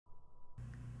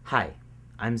Hi,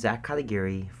 I'm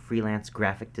Katagiri, freelance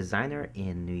graphic designer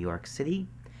in New York City,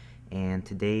 and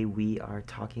today we are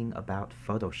talking about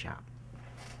Photoshop.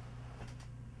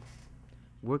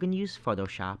 We're going to use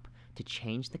Photoshop to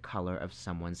change the color of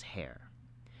someone's hair.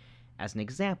 As an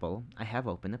example, I have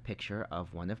open a picture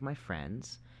of one of my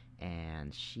friends,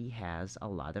 and she has a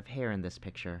lot of hair in this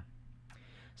picture.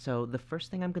 So the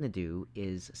first thing I'm going to do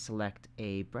is select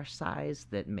a brush size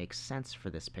that makes sense for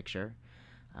this picture.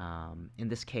 In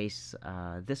this case,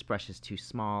 this brush is too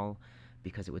small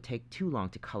because it would take too long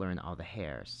to color in all the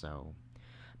hair. So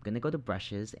I'm going to go to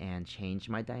brushes and change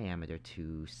my diameter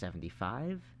to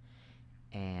 75.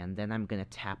 And then I'm going to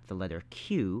tap the letter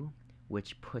Q,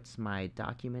 which puts my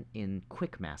document in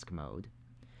quick mask mode.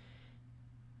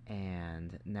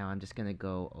 And now I'm just going to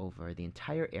go over the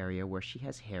entire area where she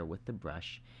has hair with the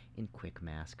brush in quick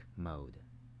mask mode.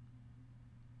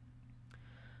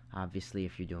 Obviously,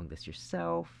 if you're doing this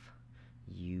yourself,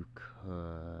 you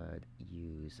could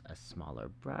use a smaller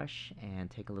brush and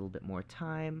take a little bit more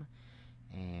time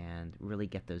and really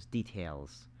get those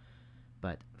details.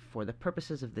 But for the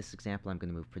purposes of this example, I'm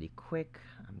going to move pretty quick.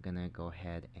 I'm going to go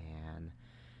ahead and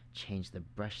change the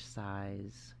brush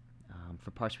size.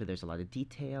 For parts where there's a lot of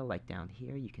detail, like down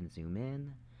here, you can zoom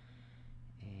in.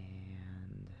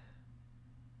 And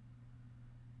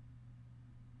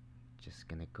just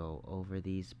going to go over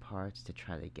these parts to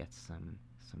try to get some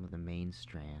of the main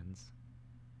strands.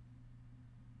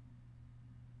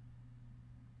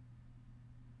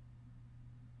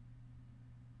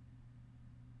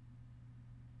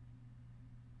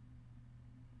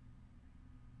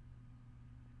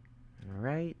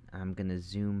 Alright, I'm going to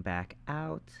zoom back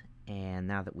out, and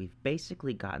now that we've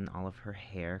basically gotten all of her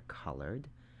hair colored,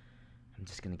 I'm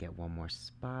just going to get one more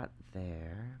spot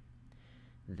there.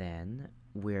 Then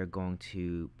we're going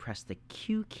to press the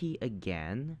Q key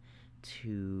again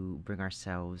to bring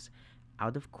ourselves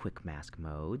out of quick mask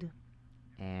mode,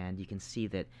 and you can see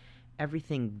that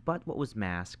everything but what was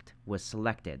masked was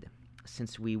selected.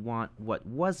 Since we want what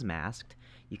was masked,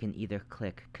 you can either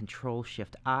click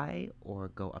Control-Shift-I or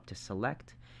go up to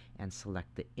Select and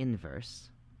select the inverse.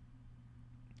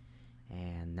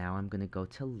 And now I'm going to go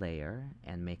to Layer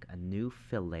and make a new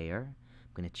fill layer.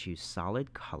 I'm going to choose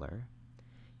Solid Color,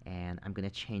 and I'm going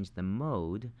to change the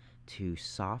mode to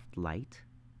Soft Light,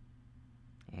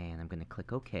 and I'm going to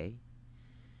click OK.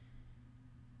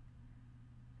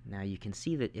 Now you can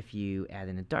see that if you add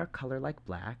in a dark color like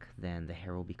black, then the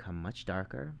hair will become much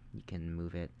darker. You can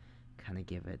move it, kind of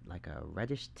give it like a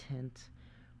reddish tint,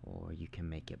 or you can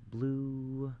make it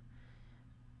blue.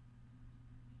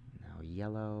 Now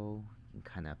yellow, you can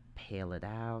kind of pale it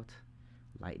out,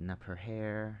 lighten up her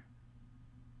hair.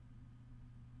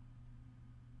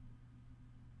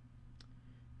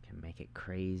 You can make it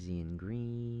crazy and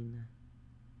green.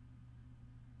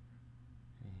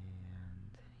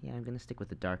 Yeah, I'm going to stick with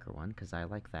the darker one because I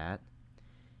like that.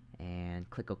 And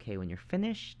click OK when you're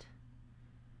finished.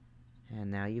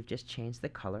 And now you've just changed the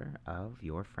color of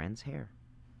your friend's hair.